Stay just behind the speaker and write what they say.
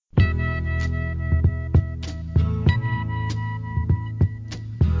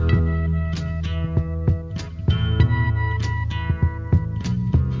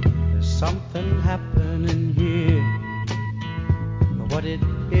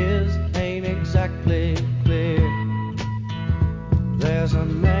exactly clear. There's a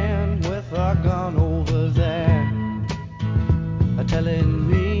man with a gun over there, telling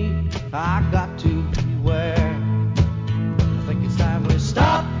me I got to beware. I think it's time we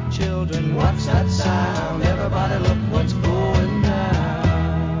stop, children. What's that sound? Everybody look what's going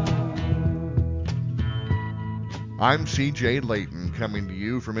down. I'm CJ Layton, coming to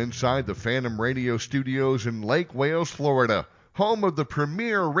you from inside the Phantom Radio studios in Lake Wales, Florida, home of the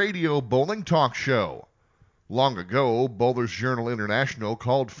premier radio bowling talk show. Long ago, Bowlers Journal International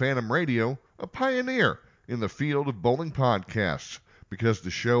called Phantom Radio a pioneer in the field of bowling podcasts because the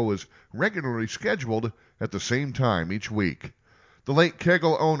show was regularly scheduled at the same time each week. The late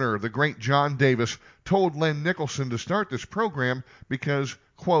Kegel owner, the great John Davis, told Len Nicholson to start this program because,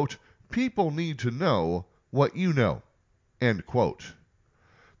 quote, people need to know what you know, end quote.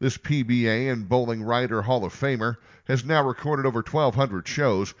 This PBA and Bowling Writer Hall of Famer has now recorded over 1,200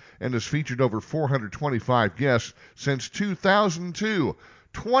 shows and has featured over 425 guests since 2002.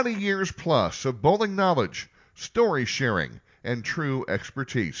 20 years plus of bowling knowledge, story sharing, and true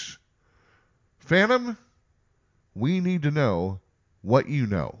expertise. Phantom, we need to know what you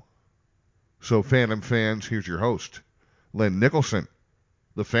know. So, Phantom fans, here's your host, Len Nicholson,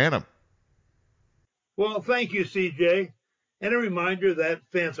 the Phantom. Well, thank you, CJ. And a reminder that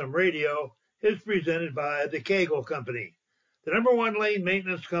Phantom Radio is presented by the Kegel Company, the #1 lane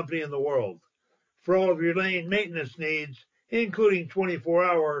maintenance company in the world. For all of your lane maintenance needs, including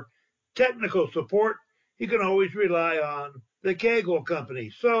 24-hour technical support, you can always rely on the Kegel Company.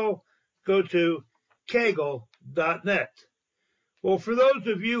 So go to kegel.net. Well, for those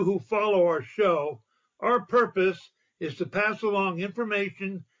of you who follow our show, our purpose is to pass along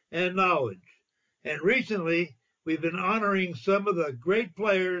information and knowledge. And recently, we've been honoring some of the great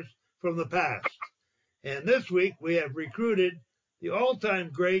players from the past. And this week, we have recruited the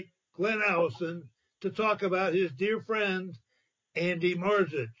all-time great Glenn Allison to talk about his dear friend, Andy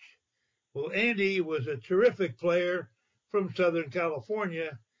Marzich. Well, Andy was a terrific player from Southern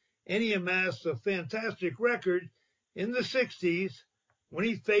California, and he amassed a fantastic record in the 60s when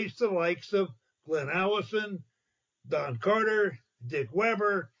he faced the likes of Glenn Allison, Don Carter, Dick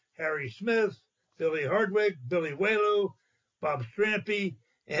Weber, Harry Smith, Billy Hardwick, Billy Whaley, Bob Strampy,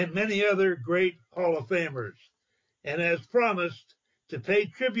 and many other great Hall of Famers. And as promised, to pay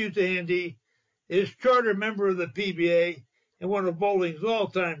tribute to Andy is charter member of the PBA and one of bowling's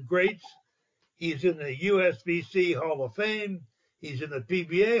all-time greats. He's in the USBC Hall of Fame. He's in the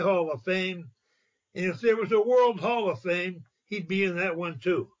PBA Hall of Fame. And if there was a World Hall of Fame, he'd be in that one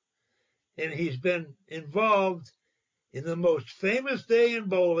too. And he's been involved in the most famous day in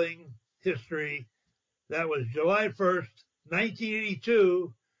bowling history. That was July 1st,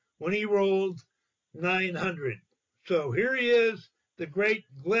 1982, when he rolled 900. So here he is, the great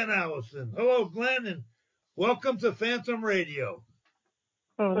Glenn Allison. Hello, Glenn, and welcome to Phantom Radio.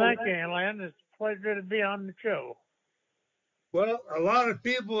 Oh, thank you, Len. It's a pleasure to be on the show. Well, a lot of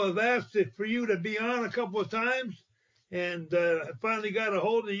people have asked for you to be on a couple of times, and I finally got a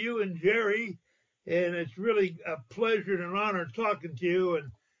hold of you and Jerry, and it's really a pleasure and an honor talking to you.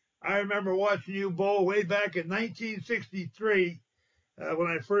 And I remember watching you bowl way back in 1963 when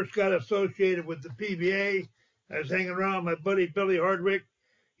I first got associated with the PBA. I was hanging around with my buddy Billy Hardwick.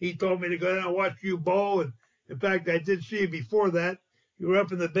 He told me to go down and watch you bowl, and in fact, I did see you before that. You were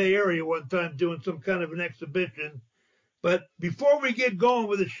up in the Bay Area one time doing some kind of an exhibition. But before we get going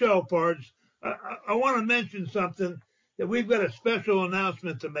with the show, Pards, I want to mention something that we've got a special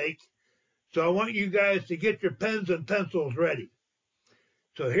announcement to make. So I want you guys to get your pens and pencils ready.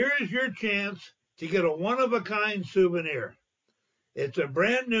 So here's your chance to get a one-of-a-kind souvenir. It's a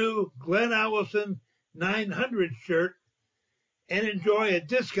brand new Glenn Allison 900 shirt and enjoy a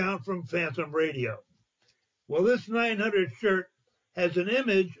discount from Phantom Radio. Well, this 900 shirt has an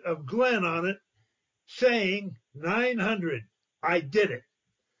image of Glenn on it saying 900, I did it.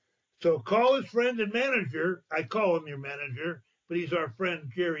 So call his friend and manager. I call him your manager, but he's our friend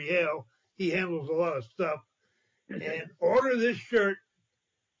Jerry Hale. He handles a lot of stuff. And order this shirt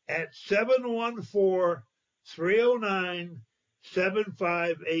at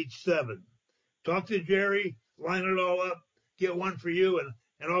 714-309-7587. Talk to Jerry, line it all up, get one for you and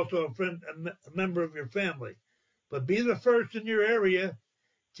also a friend, a member of your family. But be the first in your area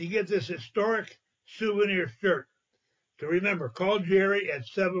to get this historic souvenir shirt. So remember, call Jerry at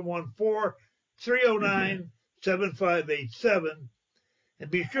 714-309-7587 and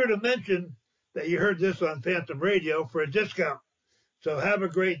be sure to mention that you heard this on Phantom Radio for a discount. So have a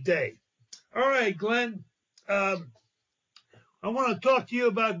great day. All right, Glenn, I want to talk to you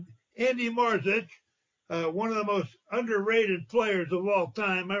about Andy Marzich. one of the most underrated players of all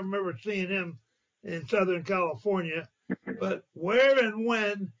time. I remember seeing him in Southern California. But where and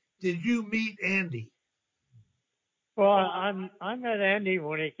when did you meet Andy? Well, I met Andy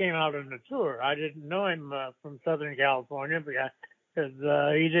when he came out on the tour. I didn't know him from Southern California because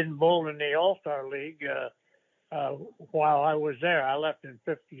he didn't bowl in the All-Star League while I was there. I left in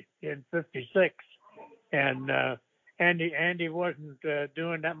 '56, and Andy wasn't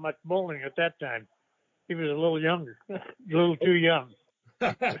doing that much bowling at that time. He was a little younger, a little too young.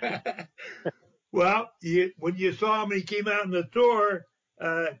 Well, when you saw him when he came out on the tour,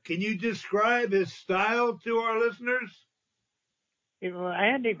 can you describe his style to our listeners?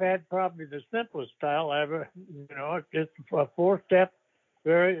 Andy had probably the simplest style ever. Just a 4-step,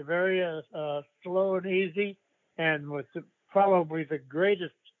 very, very slow and easy, and with probably the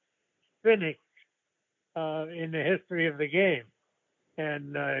greatest finish in the history of the game.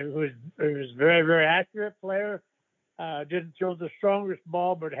 And he was a very, very accurate player. Didn't throw the strongest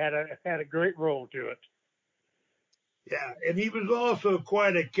ball, but had a great roll to it. Yeah, and he was also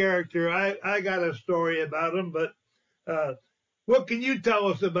quite a character. I got a story about him, but what can you tell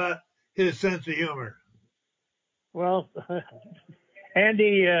us about his sense of humor? Well,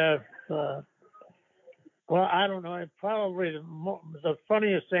 Andy, well, I don't know. Probably the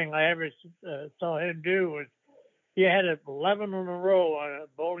funniest thing I ever saw him do was he had 11 in a row on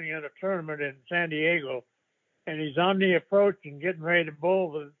bowling in a tournament in San Diego, and he's on the approach and getting ready to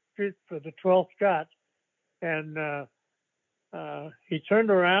bowl for the 12th shot, and he turned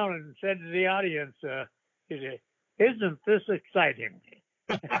around and said to the audience, he said, "Isn't this exciting?"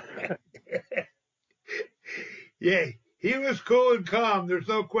 Yeah, he was cool and calm. There's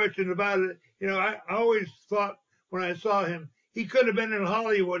no question about it. I always thought when I saw him, he could have been in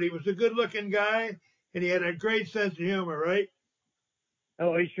Hollywood. He was a good-looking guy, and he had a great sense of humor, right?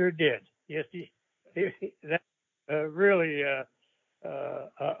 Oh, he sure did. Yes, that's really a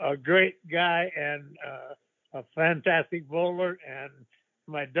great guy and a fantastic bowler. And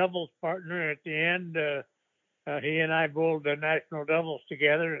my doubles partner at the end, he and I bowled the national doubles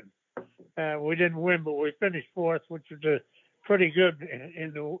together. And we didn't win, but we finished 4th, which was pretty good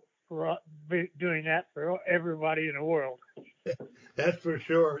for doing that for everybody in the world. That's for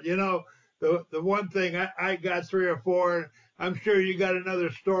sure. The one thing I got 3 or 4. I'm sure you got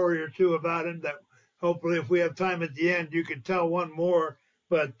another story or two about him that hopefully, if we have time at the end, you can tell one more.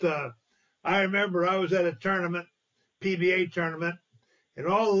 But I remember I was at a tournament, PBA tournament, and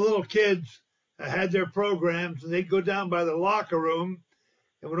all the little kids had their programs, and they'd go down by the locker room.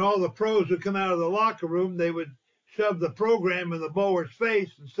 And when all the pros would come out of the locker room, they would shove the program in the bowler's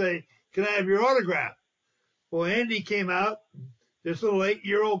face and say, "Can I have your autograph?" Well, Andy came out. This little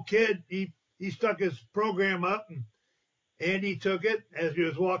 8-year-old kid, he stuck his program up, and Andy took it as he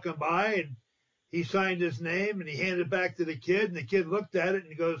was walking by, and he signed his name, and he handed it back to the kid, and the kid looked at it,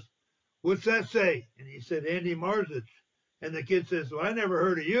 and he goes, "What's that say?" And he said, "Andy Marzich." And the kid says, "Well, I never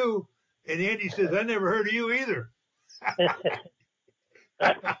heard of you." And Andy says, "I never heard of you either."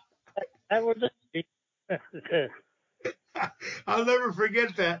 That was it. I'll never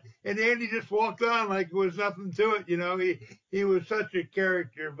forget that. And Andy just walked on like it was nothing to it. He was such a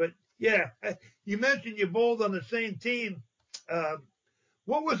character. But yeah, you mentioned you bowled on the same team.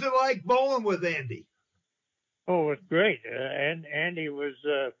 What was it like bowling with Andy? Oh, it was great. And Andy was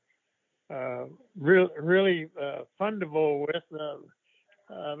really fun to bowl with.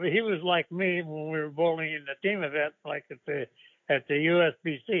 But he was like me when we were bowling in the team event, like at the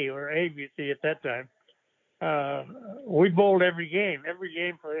USBC or ABC at that time. We bowled every game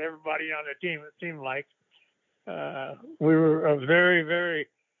for everybody on the team. It seemed like we were a very, very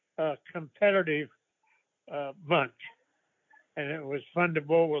competitive bunch, and it was fun to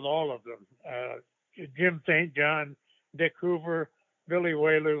bowl with all of them. Jim St. John, Dick Hoover, Billy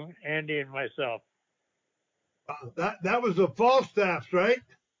Whaley, Andy, and myself. That was the Falstaffs, right?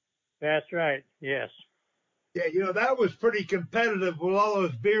 That's right. Yes. Yeah, that was pretty competitive with all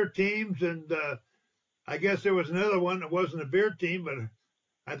those beer teams, and I guess there was another one that wasn't a beer team, but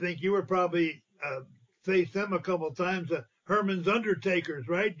I think you were probably faced them a couple of times. Herman's Undertakers,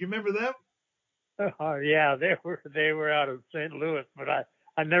 right? Do you remember them? Yeah, they were out of St. Louis, but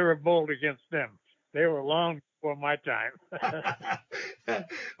I never bowled against them. They were long before my time.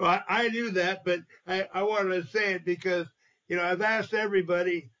 Well, I knew that, but I wanted to say it because I've asked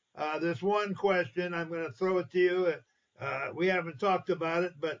everybody this one question. I'm going to throw it to you. We haven't talked about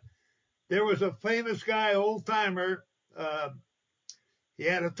it, but there was a famous guy, old timer. He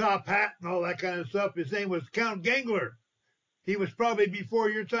had a top hat and all that kind of stuff. His name was Count Gengler. He was probably before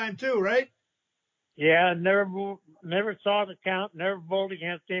your time too, right? Yeah, never saw the Count, never bowled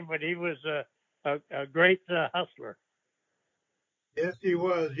against him, but he was a great hustler. Yes, he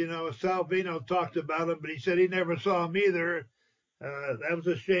was. Salvino talked about him, but he said he never saw him either. That was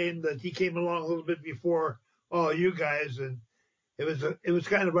a shame that he came along a little bit before all you guys, and it was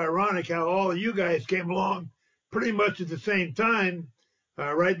kind of ironic how all of you guys came along pretty much at the same time,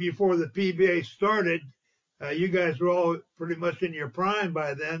 right before the PBA started. You guys were all pretty much in your prime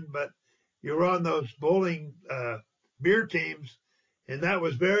by then, but you were on those bowling beer teams, and that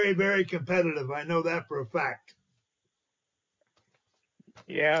was very, very competitive. I know that for a fact.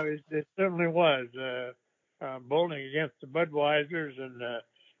 Yeah, it certainly was. Bowling against the Budweisers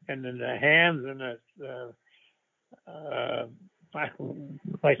and then the Hams and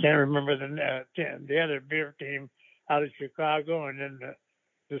I can't remember the other beer team out of Chicago, and then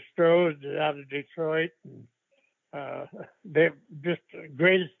the Stros out of Detroit. They're just the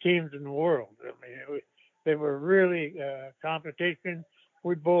greatest teams in the world. I mean, they were really competition.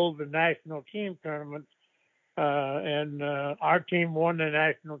 We bowled the national team tournament, and our team won the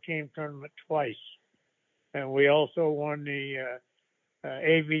national team tournament twice. And we also won the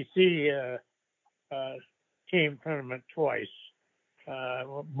ABC team tournament twice.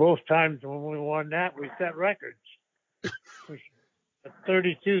 Both times when we won that, we set records.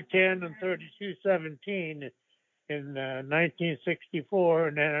 32-10 and 32-17 in 1964,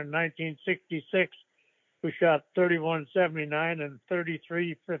 and then in 1966 we shot 31-79 and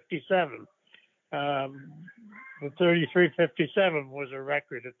 33-57. The 33-57 was a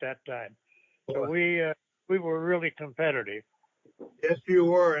record at that time. So we were really competitive. Yes, you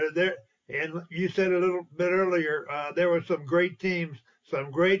were. And you said a little bit earlier, there were some great teams,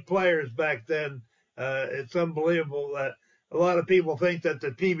 some great players back then. It's unbelievable that a lot of people think that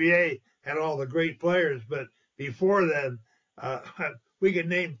the PBA had all the great players, but before then, we could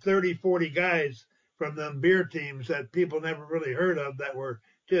name 30, 40 guys from them beer teams that people never really heard of that were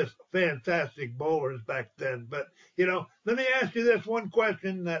just fantastic bowlers back then. But, let me ask you this one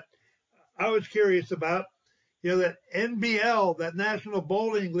question that I was curious about. That NBL, that National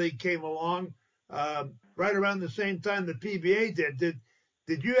Bowling League, came along right around the same time the PBA did.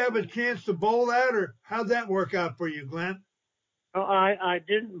 Did you have a chance to bowl that, or how'd that work out for you, Glenn? Oh, I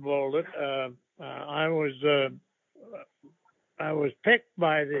didn't bowl it. I was picked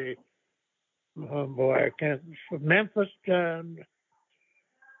by the Memphis.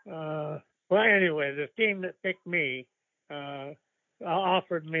 Well, anyway, the team that picked me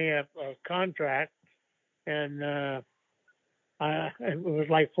offered me a contract, and it was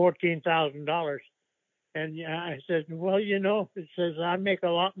like $14,000. And I said, well, it says I make a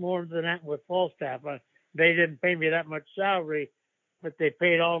lot more than that with Falstaff. They didn't pay me that much salary, but they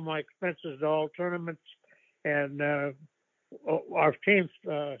paid all my expenses to all tournaments, and our teams.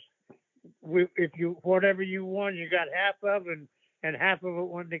 Whatever you won, you got half of, and half of it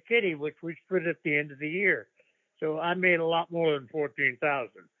went to Kitty, which we split at the end of the year. So I made a lot more than $14,000,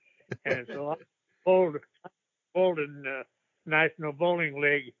 and so I bowled in National Bowling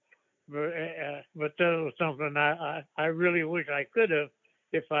League. But that was something I really wish I could have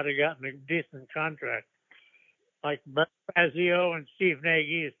if I'd have gotten a decent contract. Like Fazio and Steve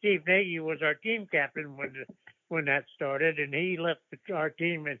Nagy. Steve Nagy was our team captain when that started, and he left our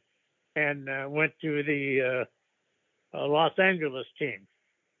team and went to the Los Angeles team.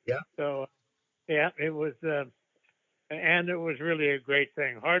 Yeah. So, yeah, it was, and it was really a great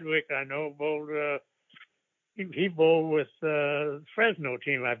thing. Hardwick, I know, bowled. He bowled with Fresno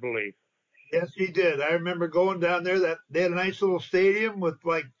team, I believe. Yes, he did. I remember going down there. That they had a nice little stadium with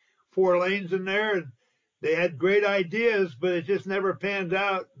like 4 lanes in there, and they had great ideas, but it just never panned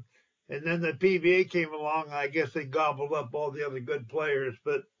out. And then the PBA came along. I guess they gobbled up all the other good players.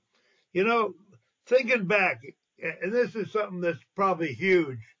 But thinking back, and this is something that's probably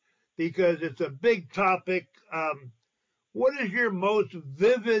huge because it's a big topic. What is your most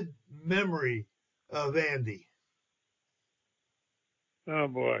vivid memory of Andy? Oh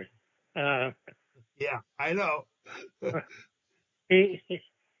boy. Yeah, I know. He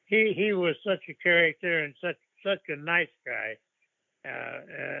was such a character and such a nice guy,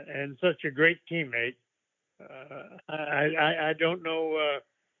 and such a great teammate. I don't know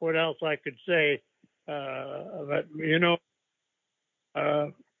what else I could say, but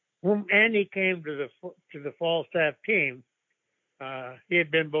when Andy came to the Falstaff team, he had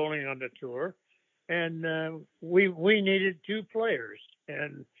been bowling on the tour, and we needed 2 players,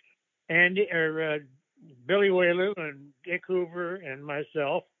 and Billy Whaley and Dick Hoover and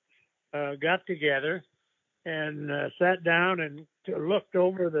myself got together and sat down and looked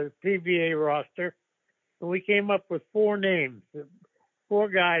over the PBA roster, and we came up with 4 names, 4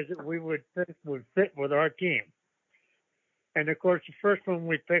 guys that we would think would fit with our team. And of course, the first one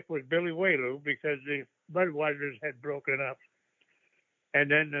we picked was Billy Waylew because the Budweisers had broken up. And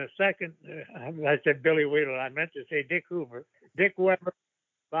then the second, I said Billy Wheeler. I meant to say Dick Hoover, Dick Weber,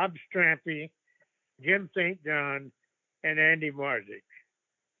 Bob Strampy, Jim St. John, and Andy Marzik.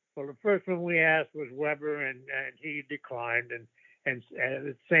 Well, the first one we asked was Weber, and he declined, and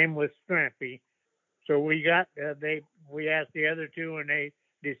the same with Strampy. So we asked the other two, and they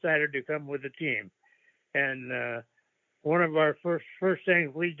decided to come with the team. And one of our first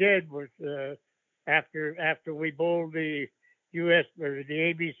things we did was after we bowled the U.S. or the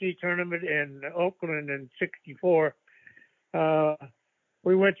ABC tournament in Oakland in '64,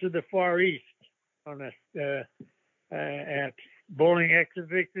 we went to the Far East on at bowling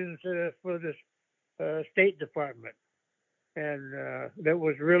exhibitions for the State Department, and that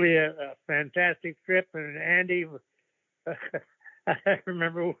was really a fantastic trip. And Andy, I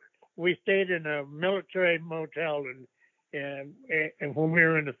remember we stayed in a military motel and when we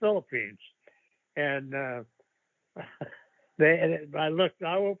were in the Philippines, and I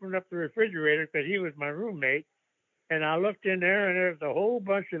opened up the refrigerator because he was my roommate, and I looked in there, and there's a whole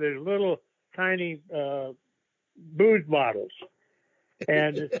bunch of these little tiny booze bottles,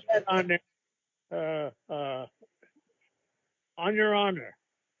 and it said on there, on your honor,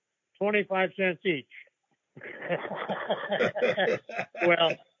 25 cents each.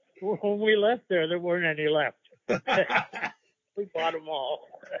 Well, when we left there weren't any left. We bought them all.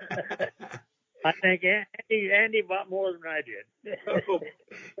 I think Andy bought more than I did.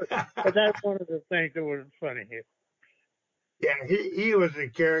 But that's one of the things that was funny here. Yeah, he was a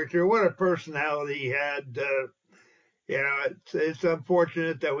character. What a personality he had. It's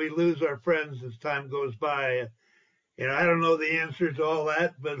unfortunate that we lose our friends as time goes by. I don't know the answer to all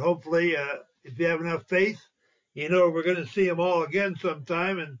that, but hopefully, if you have enough faith, we're going to see them all again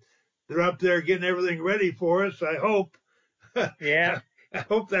sometime, and they're up there getting everything ready for us. I hope. Yeah. I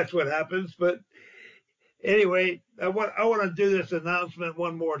hope that's what happens. But anyway, I want to do this announcement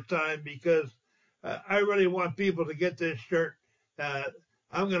one more time because I really want people to get this shirt.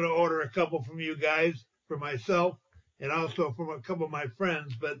 I'm going to order a couple from you guys for myself and also from a couple of my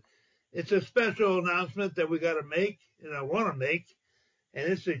friends. But it's a special announcement that we got to make, and I want to make, and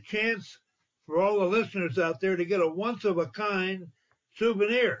it's a chance for all the listeners out there to get a once-of-a-kind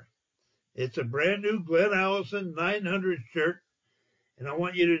souvenir. It's a brand new Glenn Allison 900 shirt, and I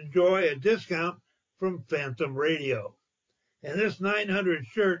want you to enjoy a discount from Phantom Radio. And this 900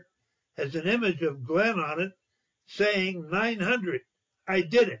 shirt has an image of Glenn on it saying 900. I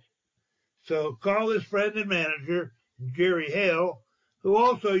did it. So call his friend and manager, Jerry Hale, who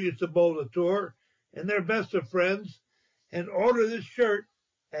also used to bowl the tour, and they're best of friends, and order this shirt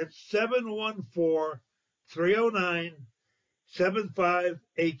at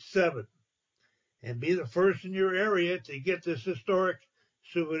 714-309-7587. And be the first in your area to get this historic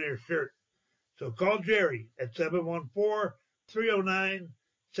souvenir shirt. So call Jerry at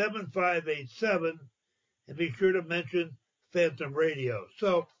 714-309-7587 and be sure to mention Phantom Radio.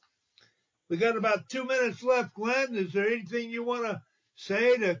 So we got about 2 minutes left, Glenn. Is there anything you want to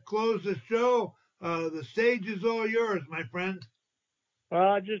say to close the show? The stage is all yours, my friend. Well,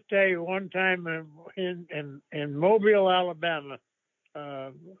 I'll just tell you one time in Mobile, Alabama,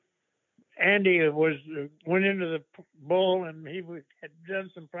 Andy went into the bowl and he had done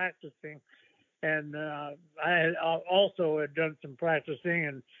some practicing, and I had also had done some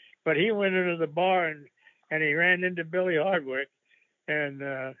practicing, but he went into the bar and he ran into Billy Hardwick,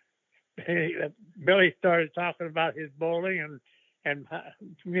 and Billy started talking about his bowling and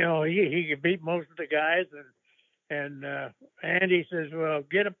he could beat most of the guys, and Andy says, well,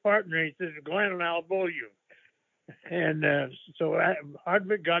 get a partner. He says, Glenn and I'll bowl you. And so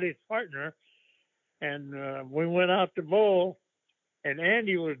Hardwick got his partner, and we went out to bowl, and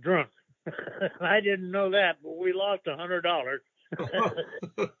Andy was drunk. I didn't know that, but we lost $100.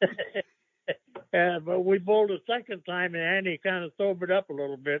 But we bowled a second time, and Andy kind of sobered up a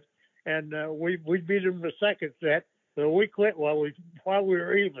little bit, and we beat him the second set. So we quit while we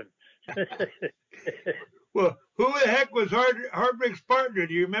were even. Well, who the heck was Hardwick's partner?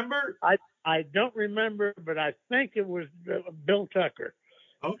 Do you remember? I don't remember, but I think it was Bill Tucker.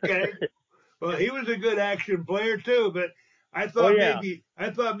 Okay. Well, he was a good action player too, but I thought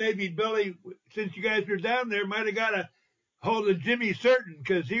maybe Billy, since you guys were down there, might have got a hold of Jimmy Certain,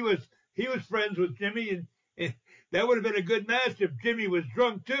 because he was friends with Jimmy, and that would have been a good match if Jimmy was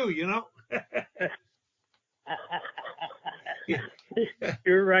drunk too,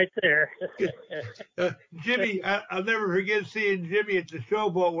 You're right there. Jimmy, I'll never forget seeing Jimmy at the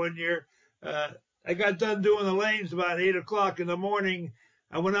Showboat one year. I got done doing the lanes about 8 o'clock in the morning.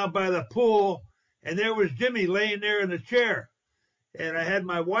 I went out by the pool, and there was Jimmy laying there in a chair. And I had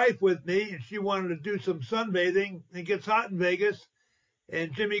my wife with me, and she wanted to do some sunbathing. It gets hot in Vegas.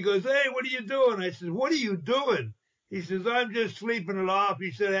 And Jimmy goes, "Hey, what are you doing?" I said, "What are you doing?" He says, "I'm just sleeping it off."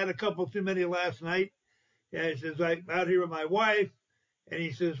 He said, "I had a couple too many last night." And he says, "I'm out here with my wife." And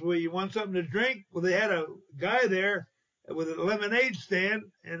he says, "Well, you want something to drink?" Well, they had a guy there with a lemonade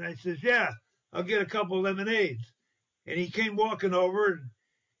stand. And I says, "Yeah, I'll get a couple of lemonades." And he came walking over,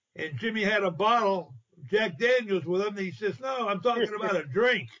 and Jimmy had a bottle, Jack Daniels, with him. And he says, "No, I'm talking about a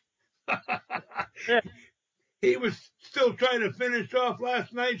drink." He was still trying to finish off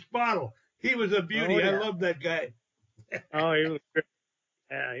last night's bottle. He was a beauty. Oh, yeah. I love that guy. Oh, he was great.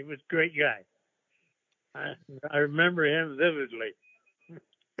 Yeah, he was a great guy. I remember him vividly.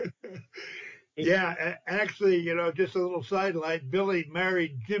 Yeah, actually, just a little sidelight. Billy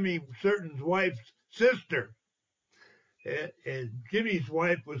married Jimmy Certain's wife's sister. And Jimmy's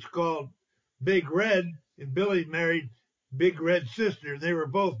wife was called Big Red, and Billy married Big Red's sister. They were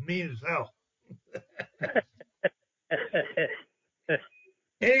both mean as hell.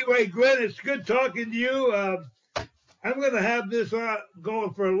 Anyway, Glenn, it's good talking to you. I'm going to have this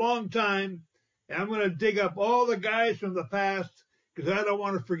going for a long time, and I'm going to dig up all the guys from the past because I don't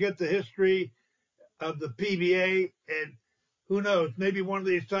want to forget the history of the PBA. And who knows, maybe one of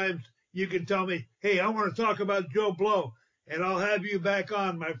these times you can tell me, "Hey, I want to talk about Joe Blow," and I'll have you back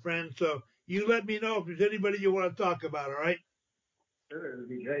on, my friend. So you let me know if there's anybody you want to talk about, all right? Sure, it'd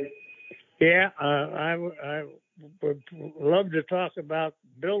be great. Yeah, I would love to talk about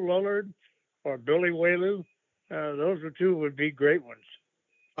Bill Lullard or Billy Whaley. Those two would be great ones.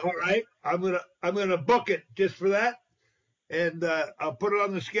 All right, I'm gonna book it just for that, and I'll put it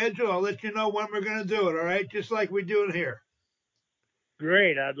on the schedule. I'll let you know when we're gonna do it. All right, just like we do it here.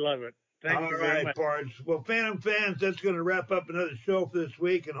 Great, I'd love it. Thank you very All right, much. Pards. Well, Phantom fans, that's going to wrap up another show for this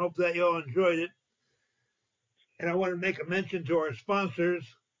week, and hope that you all enjoyed it. And I want to make a mention to our sponsors.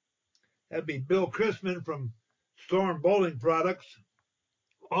 That'd be Bill Chrisman from Storm Bowling Products.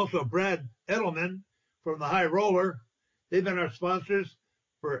 Also, Brad Edelman from the High Roller. They've been our sponsors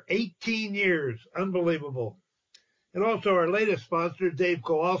for 18 years. Unbelievable. And also our latest sponsor, Dave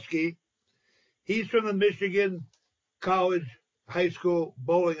Kowalski. He's from the Michigan College High School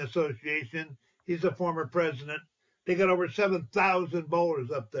Bowling Association. He's a former president. They got over 7,000 bowlers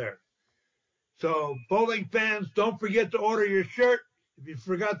up there. So, bowling fans, don't forget to order your shirt. If you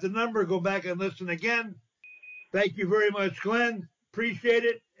forgot the number, go back and listen again. Thank you very much, Glenn. Appreciate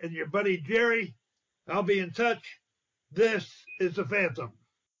it. And your buddy Jerry, I'll be in touch. This is the Phantom.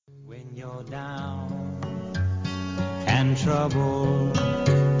 When you're down and troubled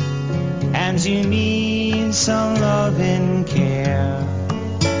and you need some love and care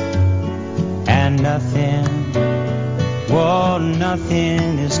and nothing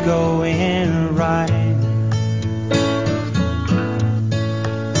is going right.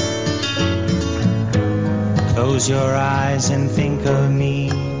 Close your eyes and think of me,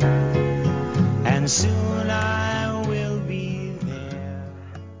 and soon